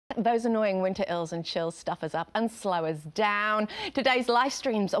Those annoying winter ills and chills stuff us up and slow us down. Today's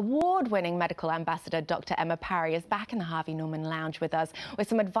Lifestream's award-winning medical ambassador, Dr Emma Parry, is back in the Harvey Norman Lounge with us with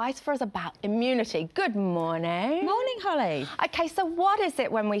some advice for us about immunity. Good morning. Morning, Holly. OK, so what is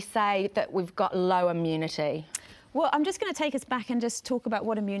it when we say that we've got low immunity? Well, I'm just going to take us back and just talk about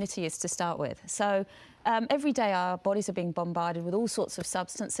what immunity is to start with. So every day our bodies are being bombarded with all sorts of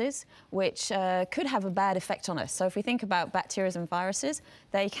substances which could have a bad effect on us. So if we think about bacteria and viruses,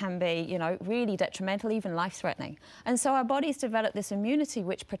 they can be, you know, really detrimental, even life-threatening. And so our bodies develop this immunity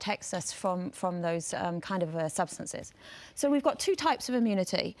which protects us from those kind of substances. So we've got two types of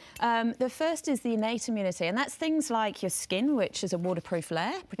immunity. The first is the innate immunity, and that's things like your skin, which is a waterproof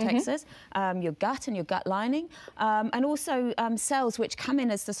layer, protects us, your gut and your gut lining, and also cells which come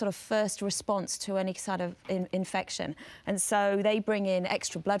in as the sort of first response to any sort of infection. And so they bring in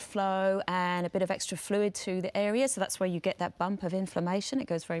extra blood flow and a bit of extra fluid to the area, so that's where you get that bump of inflammation. It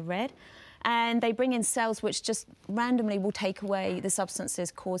goes very red. And they bring in cells which just randomly will take away the substances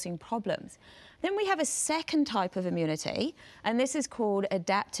causing problems. Then we have a second type of immunity, and this is called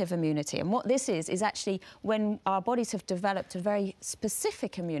adaptive immunity. And what this is actually when our bodies have developed a very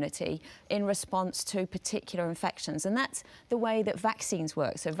specific immunity in response to particular infections. And that's the way that vaccines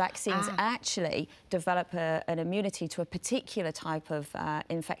work. So vaccines actually develop an immunity to a particular type of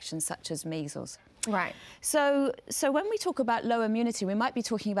infection, such as measles. Right. So when we talk about low immunity, we might be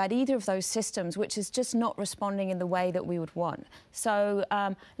talking about either of those systems which is just not responding in the way that we would want. So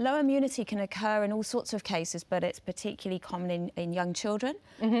low immunity can occur in all sorts of cases, but it's particularly common in young children,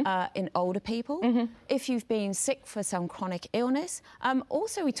 in older people, if you've been sick for some chronic illness.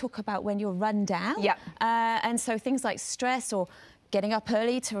 Also, we talk about when you're run down. Yep. And so things like stress or getting up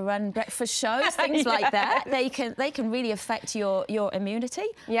early to run breakfast shows, things like that, they can really affect your immunity.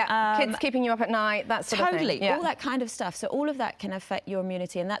 Yeah, kids keeping you up at night, that sort of thing. Totally, all that kind of stuff. So all of that can affect your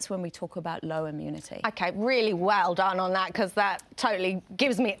immunity, and that's when we talk about low immunity. OK, really well done on that, because that totally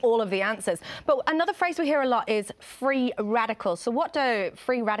gives me all of the answers. But another phrase we hear a lot is free radicals. So what do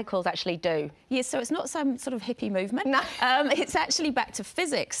free radicals actually do? Yes, so it's not some sort of hippie movement. No. It's actually back to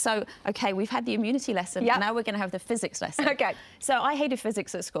physics. So, OK, we've had the immunity lesson, now we're going to have the physics lesson. OK. So I hated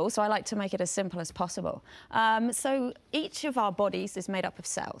physics at school, so I like to make it as simple as possible. So each of our bodies is made up of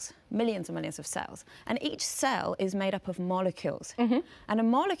cells, millions and millions of cells, and each cell is made up of molecules. And a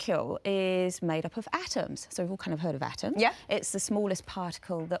molecule is made up of atoms. So we've all kind of heard of atoms. Yeah. It's the smallest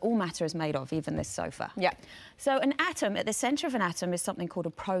particle that all matter is made of, even this sofa. Yeah. So an atom, at the centre of an atom is something called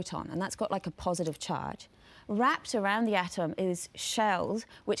a proton, and that's got like a positive charge. Wrapped around the atom is shells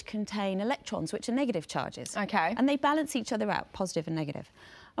which contain electrons, which are negative charges. OK. And they balance each other out, positive and negative.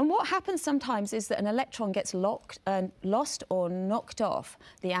 And what happens sometimes is that an electron gets lost or knocked off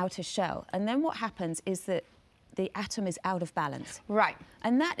the outer shell. And then what happens is that the atom is out of balance. Right.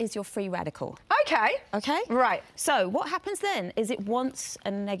 And that is your free radical. OK. OK? Right. So what happens then is it wants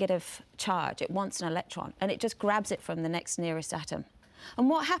a negative charge. It wants an electron, and it just grabs it from the next nearest atom. And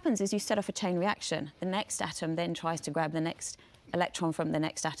what happens is you set off a chain reaction. The next atom then tries to grab the next electron from the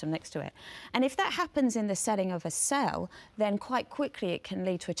next atom next to it. And if that happens in the setting of a cell, then quite quickly it can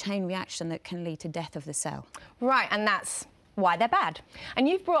lead to a chain reaction that can lead to death of the cell. Right, and that's why they're bad. And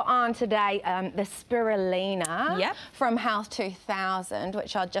you've brought on today the spirulina from Health 2000,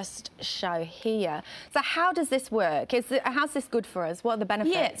 which I'll just show here. So how does this work? How's this good for us? What are the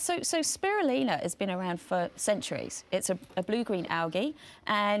benefits? Yeah, so spirulina has been around for centuries. It's a blue-green algae,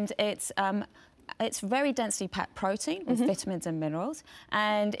 and it's very densely packed protein with vitamins and minerals,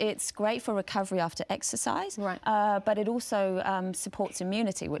 and it's great for recovery after exercise, but it also supports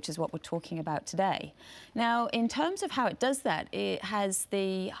immunity, which is what we're talking about today. Now, in terms of how it does that, it has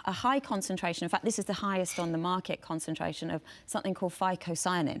a high concentration. In fact, this is the highest on the market concentration of something called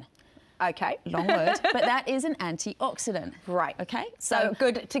phycocyanin. OK. Long word, but that is an antioxidant. Right. OK? So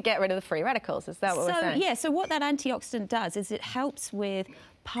good to get rid of the free radicals, is that what we're saying? Yeah, so what that antioxidant does is it helps with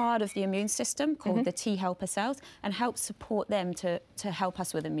part of the immune system called the T helper cells, and helps support them to help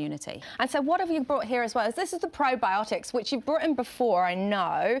us with immunity. And so what have you brought here as well? This is the probiotics, which you've brought in before, I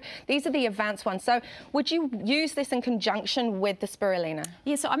know. These are the advanced ones. So would you use this in conjunction with the spirulina?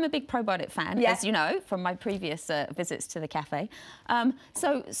 Yeah, so I'm a big probiotic fan, as you know, from my previous visits to the cafe.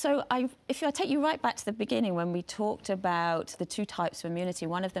 If I take you right back to the beginning when we talked about the two types of immunity,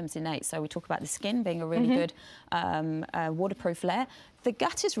 one of them is innate. So we talk about the skin being a really good waterproof layer. The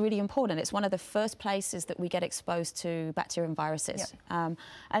gut is really important. It's one of the first places that we get exposed to bacteria and viruses.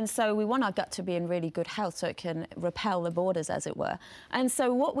 And so we want our gut to be in really good health so it can repel the borders, as it were. And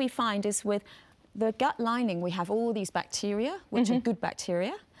so what we find is with the gut lining, we have all these bacteria, which are good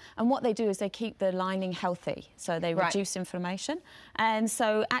bacteria. And what they do is they keep the lining healthy, so they reduce inflammation. And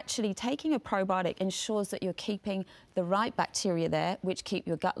so actually taking a probiotic ensures that you're keeping the right bacteria there, which keep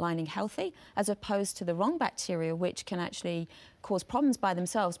your gut lining healthy, as opposed to the wrong bacteria, which can actually cause problems by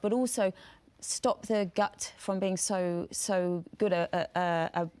themselves, but also stop the gut from being so good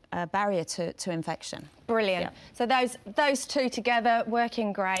a barrier to infection. Brilliant. Yeah. So those two together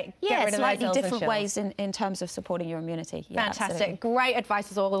working great. Yeah, slightly different ways in terms of supporting your immunity. Yeah, fantastic. Absolutely. Great advice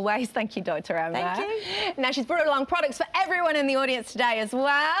as always. Thank you, Dr. Emma. Thank you. Now she's brought along products for everyone in the audience today as well.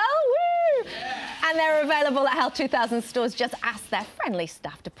 Woo! Yeah. And they're available at Health 2000 stores. Just ask their friendly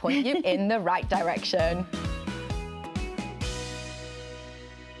staff to point you in the right direction.